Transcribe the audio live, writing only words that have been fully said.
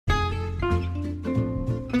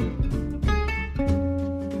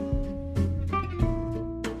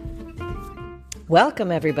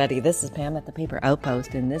Welcome, everybody. This is Pam at the Paper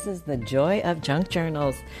Outpost, and this is the Joy of Junk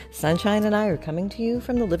Journals. Sunshine and I are coming to you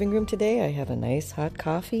from the living room today. I have a nice hot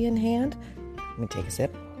coffee in hand. Let me take a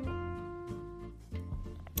sip.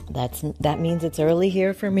 That means it's early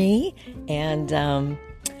here for me, and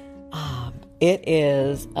it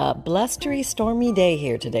is a blustery, stormy day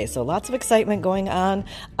here today, so lots of excitement going on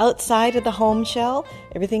outside of the home shell.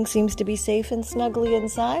 Everything seems to be safe and snuggly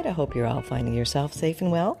inside. I hope you're all finding yourself safe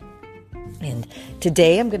and well. And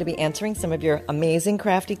today I'm going to be answering some of your amazing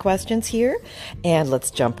crafty questions here. And let's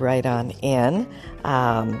jump right on in.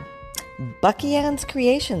 Bucky Ann's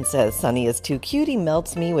Creation says, Sonny is too cute. He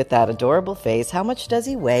melts me with that adorable face. How much does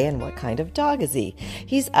he weigh and what kind of dog is he?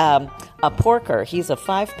 He's a porker. He's a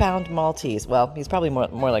 5-pound Maltese. Well, he's probably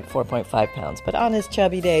more like 4.5 pounds. But on his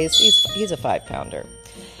chubby days, he's a 5-pounder.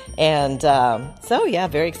 And so, yeah,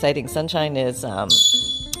 very exciting. Sunshine is...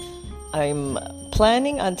 I'm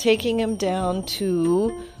planning on taking him down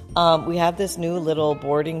to, we have this new little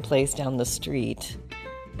boarding place down the street,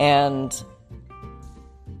 and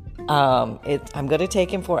I'm going to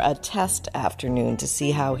take him for a test afternoon to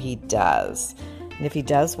see how he does. And if he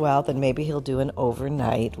does well, then maybe he'll do an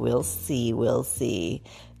overnight. We'll see.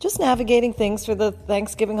 Just navigating things for the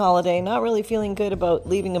Thanksgiving holiday, not really feeling good about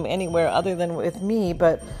leaving him anywhere other than with me,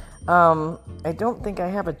 but I don't think I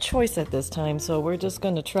have a choice at this time, so we're just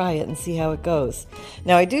going to try it and see how it goes.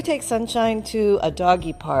 Now, I do take Sunshine to a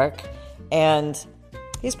doggy park, and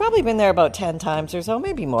he's probably been there about 10 times or so,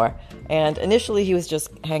 maybe more. And initially, he was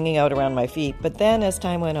just hanging out around my feet, but then as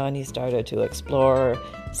time went on, he started to explore,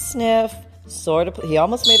 sniff, he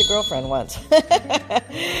almost made a girlfriend once.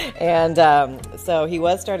 And so he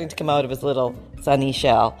was starting to come out of his little sunny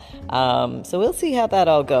shell. So we'll see how that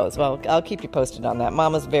all goes. Well, I'll keep you posted on that.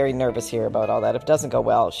 Mama's very nervous here about all that. If it doesn't go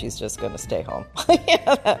well, she's just going to stay home.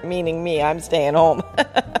 Meaning me, I'm staying home.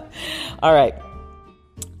 All right.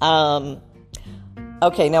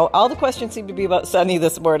 Okay, now all the questions seem to be about Sunny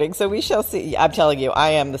this morning, so we shall see. I'm telling you, I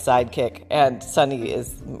am the sidekick, and Sunny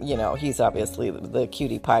is, he's obviously the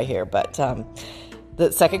cutie pie here. But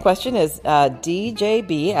the second question is,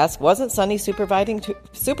 DJB asks, wasn't Sunny supervising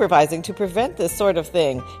to prevent this sort of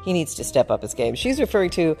thing? He needs to step up his game. She's referring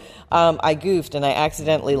to, I goofed and I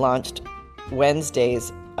accidentally launched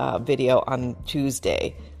Wednesday's video on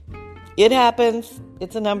Tuesday. It happens.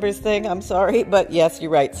 It's a numbers thing. I'm sorry, but yes, you're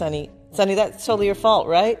right, Sunny. Sunny, that's totally your fault,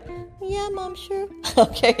 right? Yeah, Mom, sure.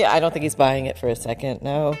 Okay, I don't think he's buying it for a second.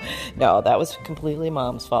 No, that was completely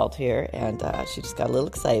Mom's fault here, and she just got a little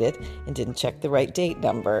excited and didn't check the right date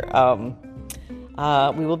number.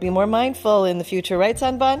 We will be more mindful in the future, right,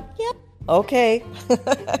 Son Bun? Yep. Okay.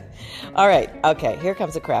 All right. Okay, here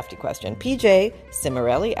comes a crafty question. PJ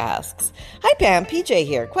Cimarelli asks, Hi, Pam. PJ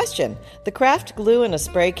here. Question. The craft glue in a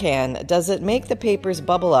spray can, does it make the papers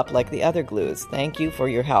bubble up like the other glues? Thank you for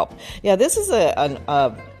your help. Yeah, this is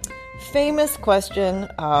a famous question,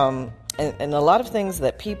 and a lot of things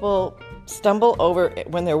that people stumble over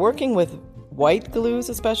when they're working with white glues,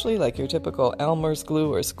 especially like your typical Elmer's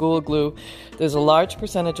glue or school glue. There's a large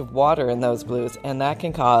percentage of water in those glues, and that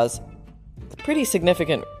can cause pretty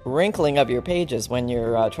significant wrinkling of your pages when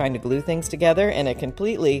you're trying to glue things together, and it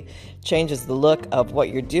completely changes the look of what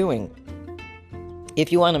you're doing.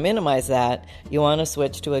 If you want to minimize that, you want to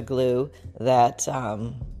switch to a glue that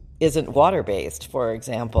isn't water-based. For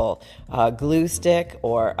example, glue stick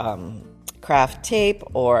or craft tape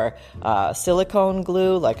or silicone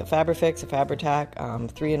glue like a Fabrifix, a Fabri-Tac,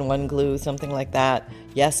 3-in-1 glue, something like that.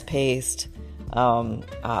 Yes, paste.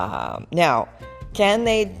 Now,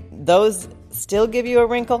 can those still give you a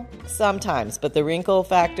wrinkle? Sometimes, but the wrinkle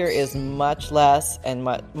factor is much less and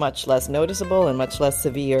much less noticeable and much less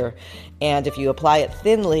severe. And if you apply it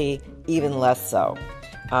thinly, even less so.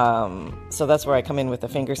 So that's where I come in with the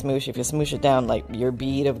finger smoosh. If you smoosh it down like your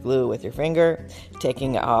bead of glue with your finger,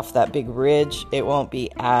 taking off that big ridge, it won't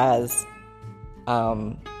be as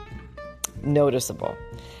noticeable.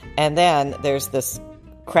 And then there's this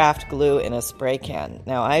craft glue in a spray can.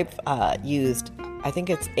 Now I've used, I think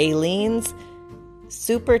it's Aleene's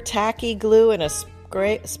super tacky glue in a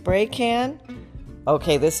spray can.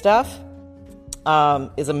 Okay, this stuff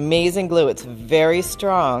is amazing glue. It's very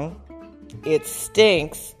strong. It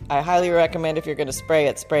stinks. I highly recommend if you're going to spray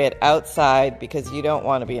it outside because you don't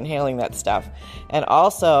want to be inhaling that stuff. And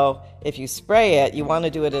also, if you spray it, you want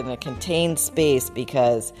to do it in a contained space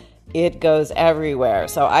because it goes everywhere.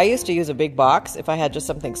 So I used to use a big box if I had just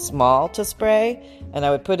something small to spray, and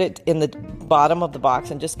I would put it in the bottom of the box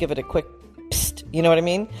and just give it a quick psst, you know what I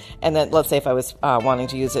mean? And then let's say if I was wanting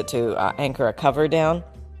to use it to anchor a cover down,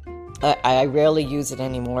 I rarely use it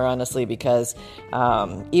anymore, honestly, because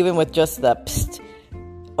even with just the psst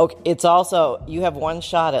Okay, it's also, you have one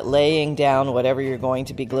shot at laying down whatever you're going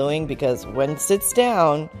to be gluing, because when it sits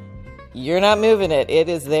down, you're not moving it. It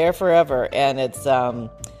is there forever, and it's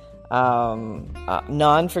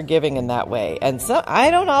non-forgiving in that way. And so I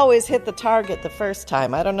don't always hit the target the first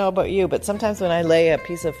time. I don't know about you, but sometimes when I lay a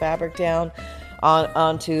piece of fabric down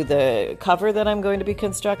onto the cover that I'm going to be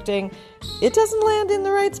constructing, it doesn't land in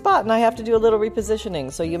the right spot, and I have to do a little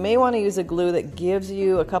repositioning. So you may want to use a glue that gives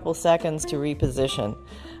you a couple seconds to reposition.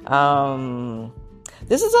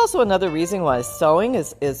 This is also another reason why sewing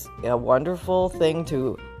is a wonderful thing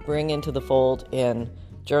to bring into the fold in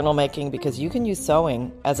journal making, because you can use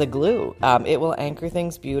sewing as a glue. It will anchor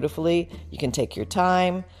things beautifully. You can take your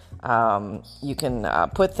time. You can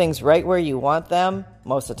put things right where you want them,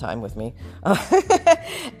 most of the time with me.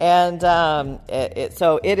 And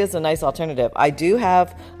so it is a nice alternative. I do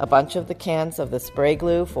have a bunch of the cans of the spray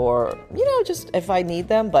glue for, just if I need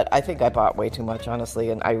them, but I think I bought way too much, honestly,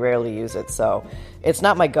 and I rarely use it. So it's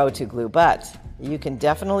not my go-to glue, but you can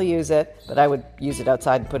definitely use it, but I would use it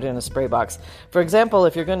outside and put it in a spray box. For example,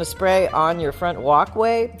 if you're going to spray on your front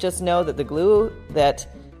walkway, just know that the glue that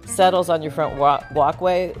settles on your front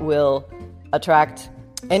walkway will attract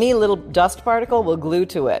any little dust particle, will glue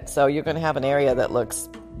to it. So you're going to have an area that looks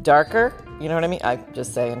darker. You know what I mean? I'm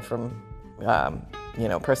just saying from,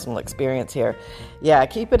 personal experience here. Yeah,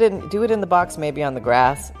 do it in the box, maybe on the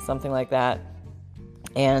grass, something like that.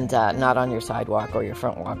 And not on your sidewalk or your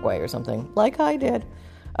front walkway or something like I did.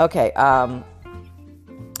 Okay.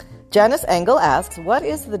 Janice Engel asks, what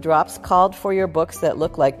is the drops called for your books that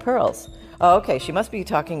look like pearls? Oh, okay. She must be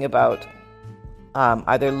talking about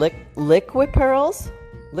either liquid pearls.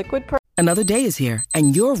 Another day is here,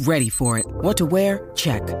 and you're ready for it. What to wear?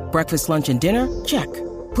 Check. Breakfast, lunch, and dinner? Check.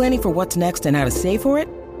 Planning for what's next and how to save for it?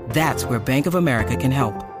 That's where Bank of America can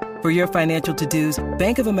help. For your financial to-dos,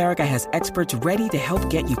 Bank of America has experts ready to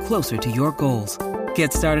help get you closer to your goals.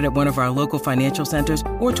 Get started at one of our local financial centers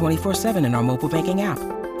or 24/7 in our mobile banking app.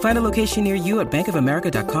 Find a location near you at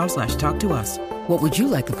bankofamerica.com/talktous. What would you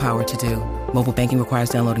like the power to do? Mobile banking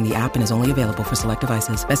requires downloading the app and is only available for select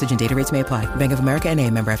devices. Message and data rates may apply. Bank of America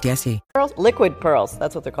N.A., member FDIC. Liquid pearls.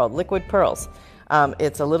 That's what they're called. Liquid pearls.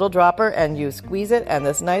 It's a little dropper, and you squeeze it, and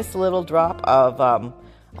this nice little drop of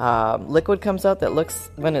liquid comes out that looks,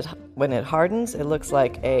 when it hardens, it looks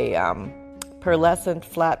like a pearlescent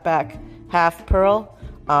flatback half pearl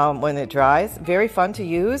when it dries. Very fun to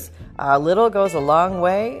use. Little goes a long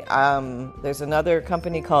way. There's another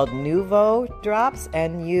company called Nuvo Drops,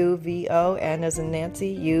 Nuvo, N as in Nancy,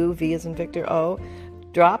 U, V as in Victor, O,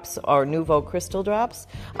 drops, or Nuvo Crystal Drops.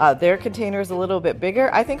 Their container is a little bit bigger.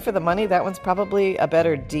 I think for the money, that one's probably a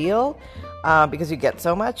better deal. Because you get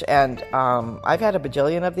so much, and I've had a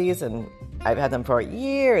bajillion of these, and I've had them for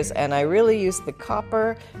years, and I really use the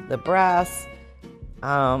copper, the brass,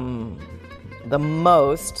 the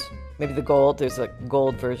most, maybe the gold. There's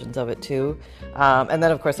gold versions of it too, and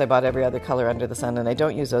then of course I bought every other color under the sun, and I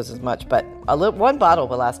don't use those as much, but one bottle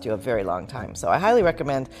will last you a very long time. So I highly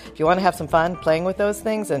recommend, if you want to have some fun playing with those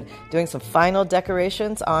things and doing some final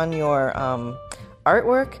decorations on your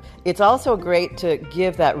artwork, it's also great to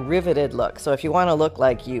give that riveted look. So if you want to look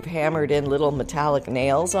like you've hammered in little metallic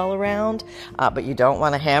nails all around, but you don't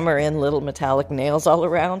want to hammer in little metallic nails all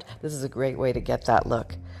around, this is a great way to get that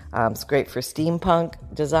look. It's great for steampunk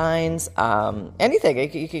designs, anything.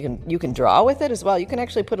 You can draw with it as well. You can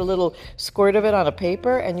actually put a little squirt of it on a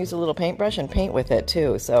paper and use a little paintbrush and paint with it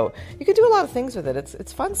too. So you can do a lot of things with it.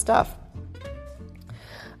 It's fun stuff.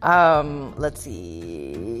 Let's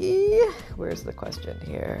see. Where's the question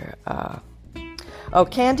here?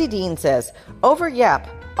 Candy Dean says, over yap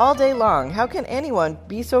all day long. How can anyone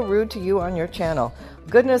be so rude to you on your channel?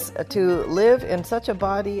 Goodness, to live in such a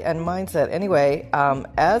body and mindset. Anyway,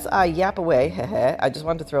 as I yap away, I just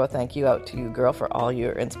wanted to throw a thank you out to you, girl, for all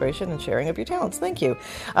your inspiration and sharing of your talents. Thank you.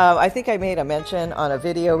 I think I made a mention on a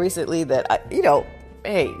video recently that,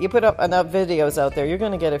 hey, you put up enough videos out there, you're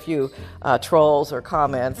going to get a few trolls or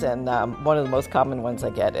comments, and one of the most common ones I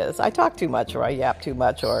get is, I talk too much, or I yap too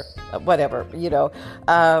much, or whatever,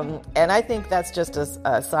 and I think that's just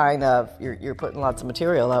a sign of you're putting lots of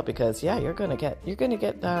material out, because you're going to get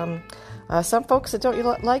some folks that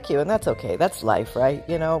don't like you, and that's okay. That's life, right?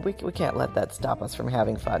 We can't let that stop us from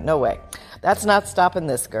having fun. No way. That's not stopping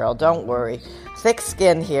this girl. Don't worry. Thick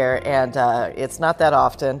skin here, and it's not that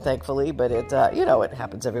often, thankfully, but it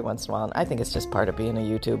happens every once in a while. And I think it's just part of being a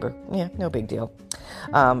YouTuber. Yeah, no big deal.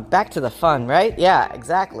 Back to the fun, right? Yeah,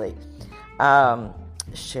 exactly. Cheryl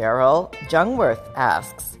Jungworth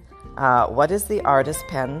asks, what is the artist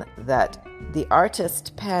pen that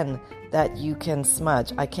you can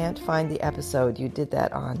smudge? I can't find the episode you did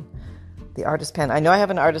that on. the artist pen. I know I have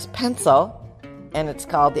an artist pencil, and it's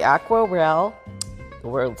called the Aquarelle, the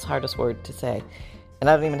world's hardest word to say. And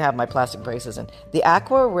I don't even have my plastic braces in. The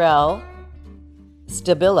Aquarelle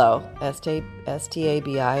Stabilo,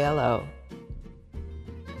 Stabilo.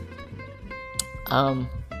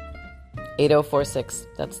 8046,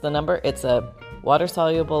 that's the number. It's a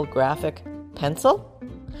water-soluble graphic pencil.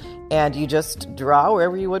 And you just draw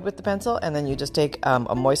wherever you would with the pencil, and then you just take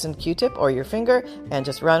a moistened Q-tip or your finger and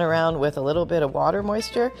just run around with a little bit of water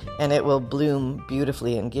moisture, and it will bloom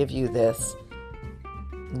beautifully and give you this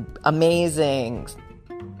amazing,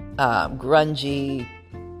 grungy,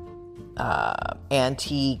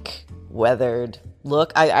 antique, weathered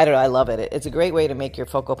look. I don't know, I love it. It's a great way to make your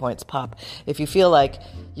focal points pop. If you feel like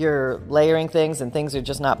you're layering things and things are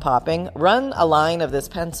just not popping, run a line of this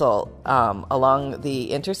pencil along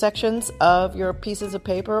the intersections of your pieces of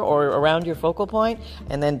paper or around your focal point,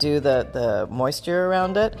 and then do the moisture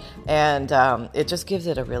around it, and it just gives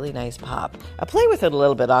it a really nice pop. Play with it a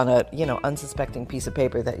little bit on a unsuspecting piece of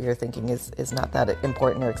paper that you're thinking is not that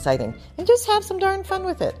important or exciting, and just have some darn fun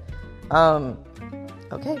with it.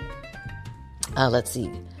 Okay. Let's see.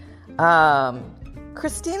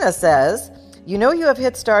 Christina says, you know you have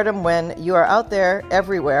hit stardom when you are out there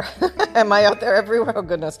everywhere. Am I out there everywhere? Oh,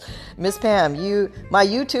 goodness. Miss Pam, my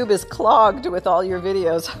YouTube is clogged with all your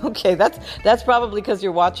videos. Okay, that's probably because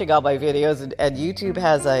you're watching all my videos, and YouTube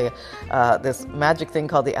has this magic thing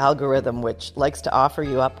called the algorithm, which likes to offer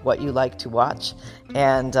you up what you like to watch,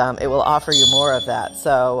 and it will offer you more of that.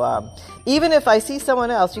 So even if I see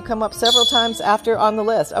someone else, you come up several times after on the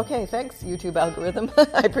list. Okay, thanks, YouTube algorithm.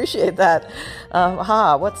 I appreciate that.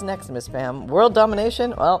 What's next, Miss Pam? World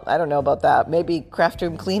domination? Well, I don't know about that. Maybe craft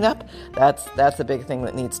room cleanup? That's a big thing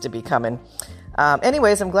that needs to be coming.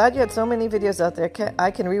 Anyways, I'm glad you had so many videos out there.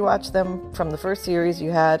 I can rewatch them from the first series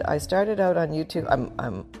you had. I started out on YouTube.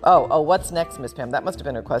 What's next, Miss Pam? That must have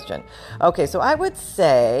been her question. Okay, so I would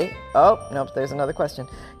say, there's another question.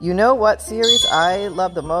 You know what series I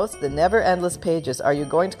love the most? The Never Endless Pages. Are you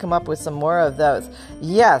going to come up with some more of those?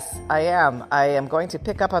 Yes, I am. I am going to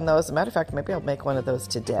pick up on those. As a matter of fact, maybe I'll make one of those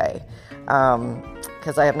today,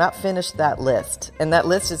 because I have not finished that list, and that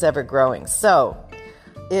list is ever growing. So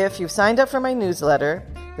if you've signed up for my newsletter,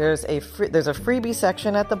 there's a freebie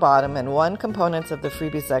section at the bottom, and one component of the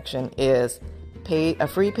freebie section is a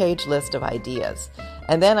free page list of ideas.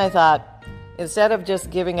 And then I thought, instead of just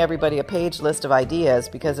giving everybody a page list of ideas,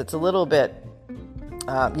 because it's a little bit,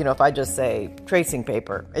 if I just say tracing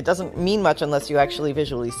paper, it doesn't mean much unless you actually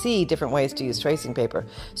visually see different ways to use tracing paper.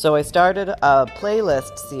 So I started a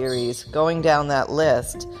playlist series going down that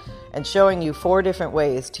list and showing you 4 different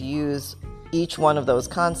ways to use each one of those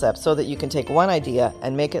concepts, so that you can take one idea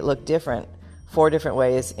and make it look different 4 different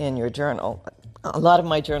ways in your journal. A lot of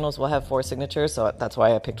my journals will have 4 signatures, so that's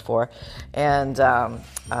why I picked 4. And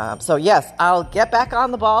so yes, I'll get back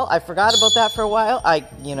on the ball. I forgot about that for a while.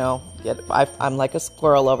 I'm like a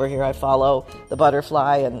squirrel over here. I follow the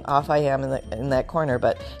butterfly, and off I am in that corner.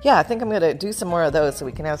 But yeah, I think I'm going to do some more of those so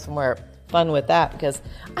we can have some more fun with that, because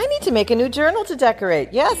I need to make a new journal to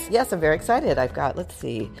decorate. Yes, I'm very excited. I've got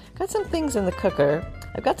some things in the cooker.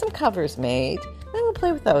 I've got some covers made. Then we'll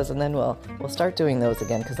play with those, and then we'll start doing those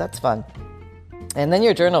again, because that's fun. And then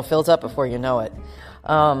your journal fills up before you know it.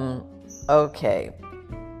 Okay.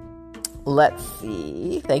 Let's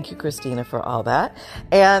see. Thank you, Christina, for all that.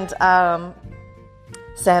 And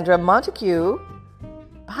Sandra Montague.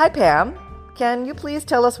 Hi, Pam. Can you please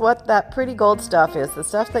tell us what that pretty gold stuff is, the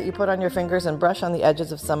stuff that you put on your fingers and brush on the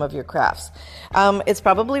edges of some of your crafts? It's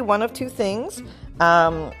probably one of 2 things.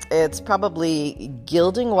 It's probably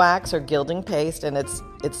gilding wax or gilding paste, and it's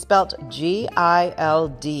spelt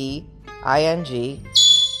Gilding.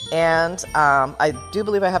 And I do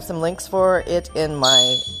believe I have some links for it in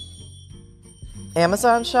my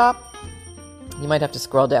Amazon shop. You might have to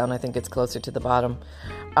scroll down. I think it's closer to the bottom.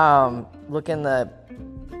 Look in the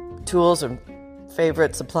tools and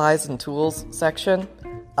favorite supplies and tools section.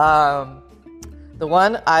 The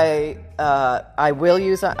one I will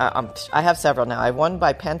use, I have several now. I have one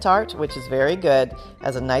by Pentart, which is very good. It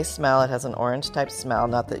has a nice smell. It has an orange type smell.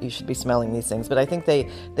 Not that you should be smelling these things, but I think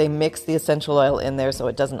they mix the essential oil in there so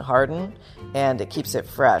it doesn't harden and it keeps it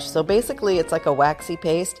fresh. So basically it's like a waxy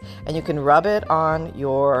paste, and you can rub it on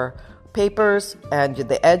your papers and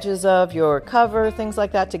the edges of your cover, things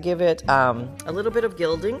like that, to give it a little bit of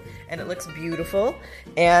gilding, and it looks beautiful,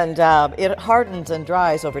 and it hardens and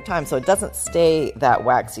dries over time, so it doesn't stay that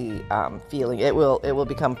waxy feeling. It will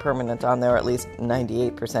become permanent on there, at least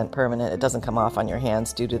 98% permanent. It doesn't come off on your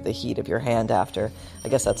hands due to the heat of your hand after. I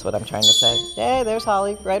guess that's what I'm trying to say. Hey, there's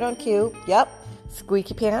Holly, right on cue. Yep,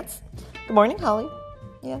 squeaky pants. Good morning, Holly.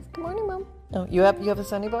 Yes. Good morning, Mom. Oh, you have a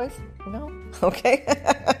Sunny voice? No? Okay.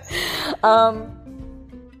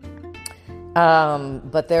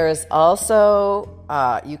 But there is also,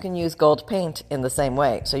 you can use gold paint in the same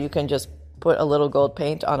way. So you can just put a little gold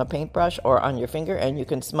paint on a paintbrush or on your finger, and you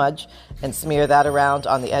can smudge and smear that around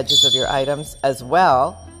on the edges of your items as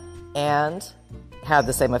well, and have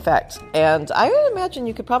the same effect. And I would imagine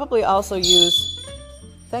you could probably also use...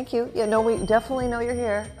 Thank you. Yeah, no, we definitely know you're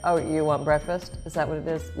here. Oh, you want breakfast? Is that what it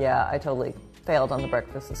is? Yeah, I totally failed on the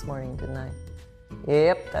breakfast this morning, didn't I?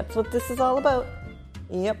 Yep, that's what this is all about.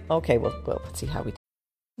 Yep. Okay, well let's see how we do.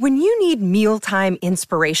 When you need mealtime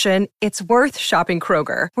inspiration, it's worth shopping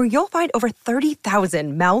Kroger, where you'll find over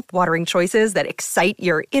 30,000 mouth-watering choices that excite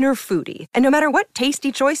your inner foodie. And no matter what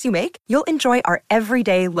tasty choice you make, you'll enjoy our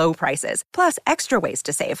everyday low prices, plus extra ways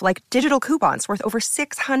to save, like digital coupons worth over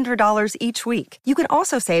 $600 each week. You can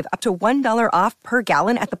also save up to $1 off per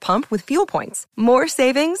gallon at the pump with fuel points. More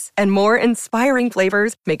savings and more inspiring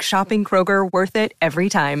flavors make shopping Kroger worth it every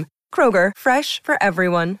time. Kroger, fresh for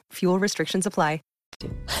everyone. Fuel restrictions apply.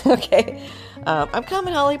 Okay. I'm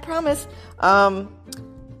coming, Holly, promise. Yeah,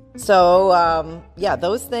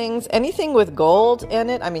 those things, anything with gold in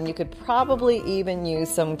it, I mean, you could probably even use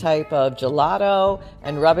some type of gelato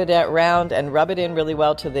and rub it around and rub it in really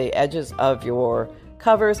well to the edges of your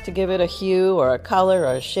covers to give it a hue or a color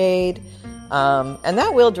or a shade. And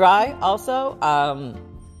that will dry also.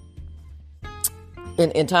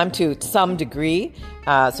 In time to some degree,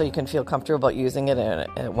 so you can feel comfortable using it and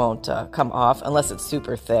it won't come off unless it's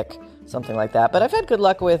super thick, something like that. But I've had good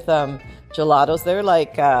luck with gelatos. They're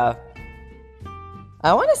like, I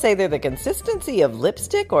want to say they're the consistency of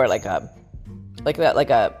lipstick or they're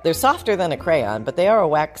softer than a crayon, but they are a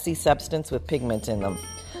waxy substance with pigment in them.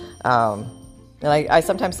 And I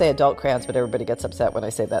sometimes say adult crayons, but everybody gets upset when I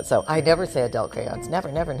say that. So I never say adult crayons.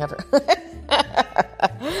 Never, never, never.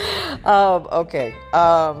 Okay.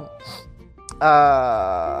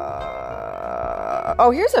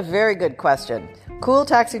 Here's a very good question. Cool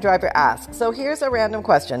Taxi Driver asks, so here's a random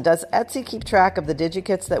question. Does Etsy keep track of the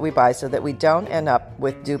digikits that we buy so that we don't end up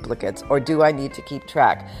with duplicates, or do I need to keep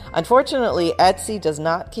track? Unfortunately, Etsy does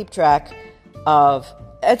keep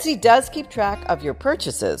track of your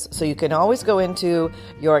purchases. So you can always go into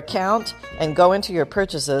your account and go into your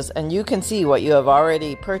purchases and you can see what you have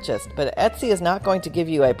already purchased. But Etsy is not going to give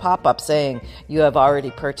you a pop-up saying you have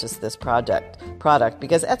already purchased this product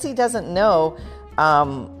because Etsy doesn't know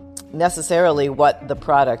necessarily what the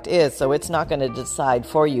product is. So it's not going to decide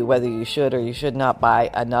for you whether you should or you should not buy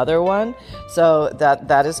another one. So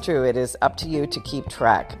that is true. It is up to you to keep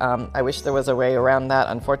track. I wish there was a way around that.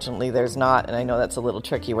 Unfortunately, there's not. And I know that's a little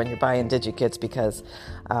tricky when you're buying digikits because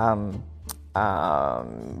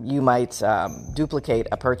you might duplicate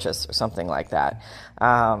a purchase or something like that.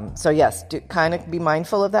 So yes, kind of be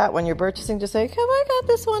mindful of that when you're purchasing. Just say, have I got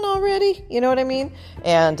this one already? You know what I mean?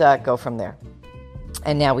 And go from there.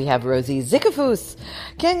 And now we have Rosie Zikafus.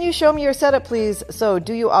 Can you show me your setup, please? So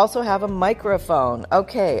do you also have a microphone?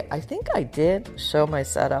 Okay, I think I did show my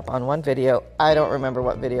setup on one video. I don't remember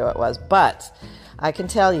what video it was, but I can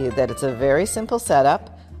tell you that it's a very simple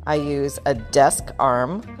setup. I use a desk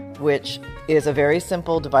arm, which is a very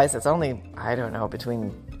simple device. It's only, I don't know,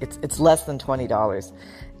 it's less than $20.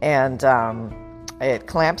 And it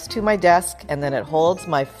clamps to my desk, and then it holds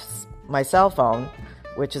my cell phone,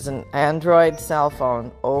 which is an Android cell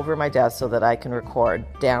phone, over my desk so that I can record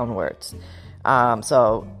downwards.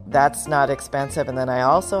 So that's not expensive. And then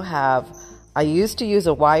I used to use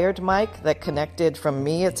a wired mic that connected from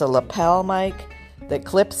me. It's a lapel mic that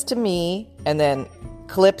clips to me and then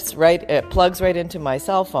plugs right into my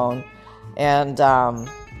cell phone. And so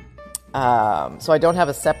I don't have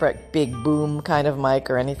a separate big boom kind of mic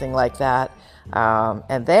or anything like that.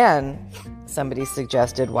 And then somebody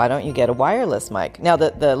suggested, why don't you get a wireless mic? Now,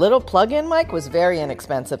 the little plug-in mic was very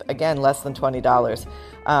inexpensive. Again, less than $20.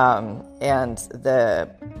 And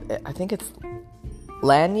I think it's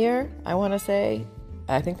Lanier, I want to say.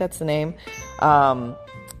 I think that's the name.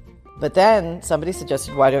 But then somebody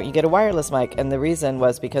suggested, why don't you get a wireless mic? And the reason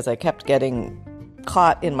was because I kept getting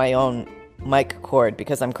caught in my own mic cord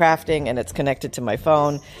because I'm crafting and it's connected to my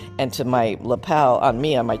phone and to my lapel on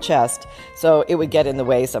my chest. So it would get in the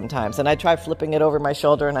way sometimes. And I tried flipping it over my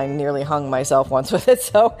shoulder and I nearly hung myself once with it.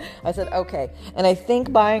 So I said, okay. And I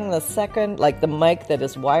think buying the second, the mic that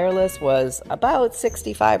is wireless was about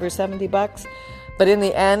 $65 or $70. But in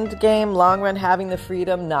the end game, long run, having the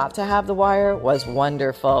freedom not to have the wire was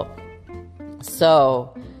wonderful.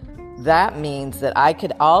 So that means that I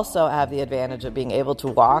could also have the advantage of being able to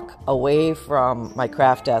walk away from my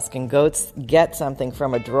craft desk and go get something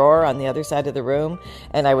from a drawer on the other side of the room,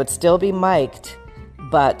 and I would still be mic'd,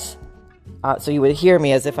 But so you would hear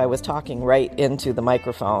me as if I was talking right into the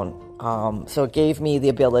microphone. So it gave me the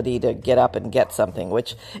ability to get up and get something,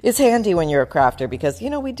 which is handy when you're a crafter because,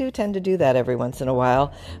 we do tend to do that every once in a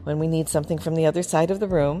while when we need something from the other side of the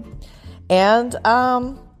room. And,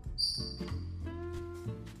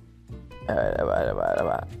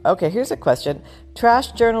 okay, here's a question.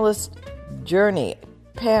 Trash journalist journey.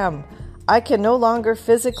 Pam, I can no longer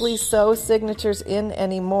physically sew signatures in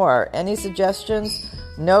anymore. Any suggestions?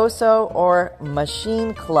 No sew or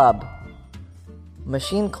machine club?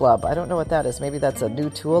 Machine club. I don't know what that is. Maybe that's a new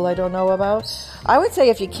tool I don't know about. I would say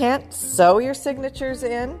if you can't sew your signatures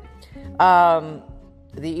in, the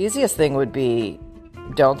easiest thing would be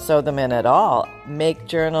don't sew them in at all. Make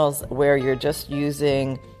journals where you're just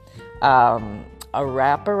using a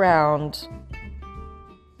wraparound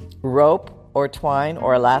rope or twine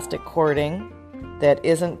or elastic cording that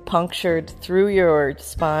isn't punctured through your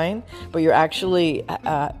spine, but you're actually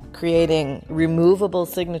creating removable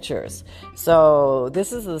signatures. So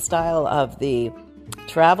this is the style of the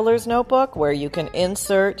traveler's notebook where you can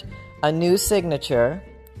insert a new signature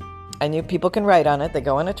and people can write on it. They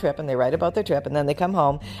go on a trip and they write about their trip, and then they come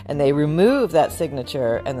home and they remove that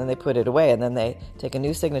signature and then they put it away, and then they take a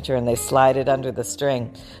new signature and they slide it under the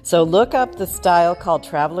string. So look up the style called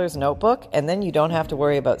Traveler's Notebook, and then you don't have to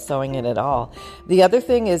worry about sewing it at all. The other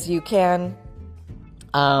thing is you can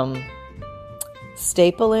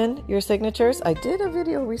staple in your signatures. I did a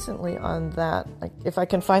video recently on that. If I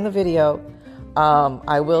can find the video,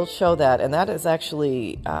 I will show that, and that is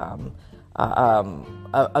actually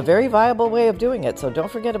a very viable way of doing it. So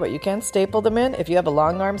don't forget about it. You can staple them in. If you have a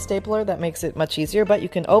long arm stapler, that makes it much easier, but you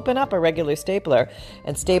can open up a regular stapler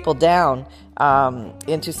and staple down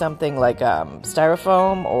into something like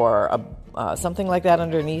styrofoam or something like that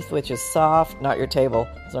underneath, which is soft, not your table,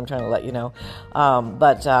 so I'm trying to let you know.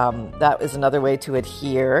 But that is another way to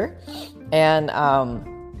adhere. And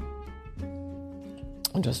I'm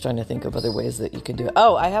just trying to think of other ways that you can do it.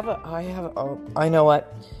 Oh, I know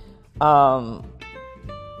what.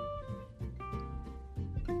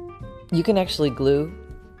 You can actually glue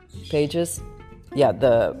pages,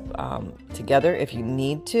 together if you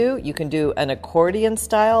need to. You can do an accordion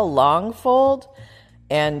style long fold,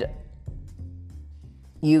 and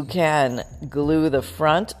you can glue the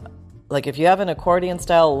front. Like if you have an accordion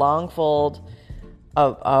style long fold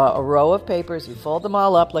of a row of papers, you fold them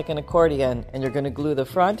all up like an accordion, and you're going to glue the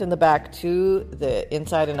front and the back to the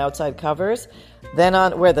inside and outside covers. Then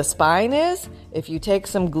on where the spine is, if you take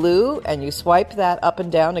some glue and you swipe that up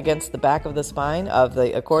and down against the back of the spine of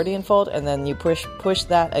the accordion fold, and then you push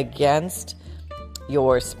that against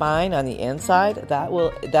your spine on the inside,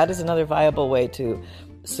 that is another viable way to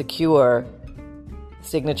secure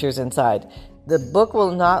signatures inside. The book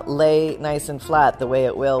will not lay nice and flat the way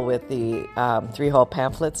it will with the 3-hole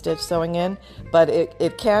pamphlet stitch sewing in, but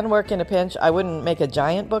it can work in a pinch. I wouldn't make a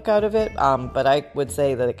giant book out of it, but I would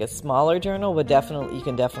say that like a smaller journal you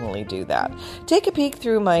can definitely do that. Take a peek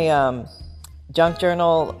through my junk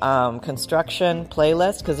journal construction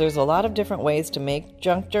playlist, because there's a lot of different ways to make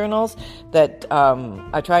junk journals that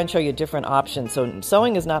I try and show you different options. So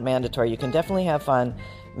sewing is not mandatory. You can definitely have fun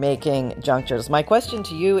making junk journals. My question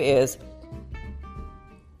to you is,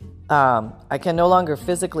 I can no longer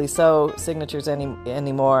physically sew signatures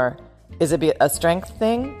anymore. Is it a strength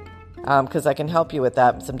thing? Because I can help you with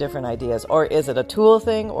that, some different ideas. Or is it a tool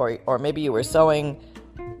thing? Or maybe you were sewing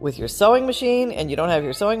with your sewing machine and you don't have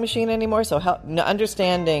your sewing machine anymore. So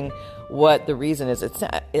understanding what the reason is,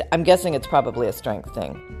 I'm guessing it's probably a strength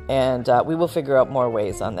thing. And we will figure out more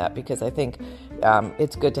ways on that, because I think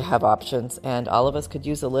it's good to have options, and all of us could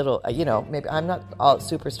use a little, maybe I'm not all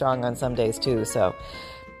super strong on some days too, so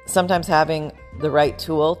sometimes having the right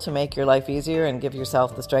tool to make your life easier and give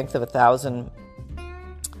yourself the strength of 1,000,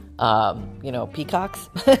 peacocks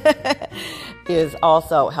is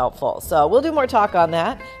also helpful. So we'll do more talk on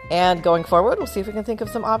that. And going forward, we'll see if we can think of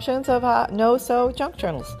some options of no-sew junk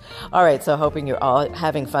journals. All right, so hoping you're all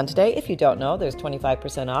having fun today. If you don't know, there's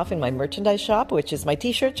 25% off in my merchandise shop, which is my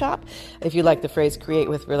t-shirt shop. If you like the phrase create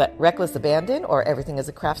with reckless abandon, or everything is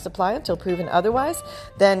a craft supply until proven otherwise,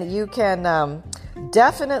 then you can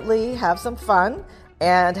definitely have some fun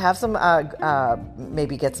and have some,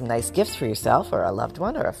 maybe get some nice gifts for yourself or a loved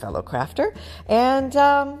one or a fellow crafter. And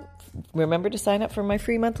remember to sign up for my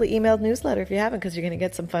free monthly emailed newsletter if you haven't, because you're going to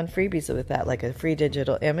get some fun freebies with that, like a free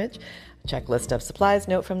digital image, a checklist of supplies,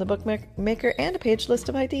 note from the bookmaker, and a page list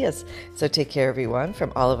of ideas. So take care, everyone.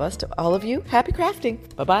 From all of us to all of you, happy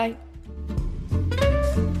crafting. Bye-bye.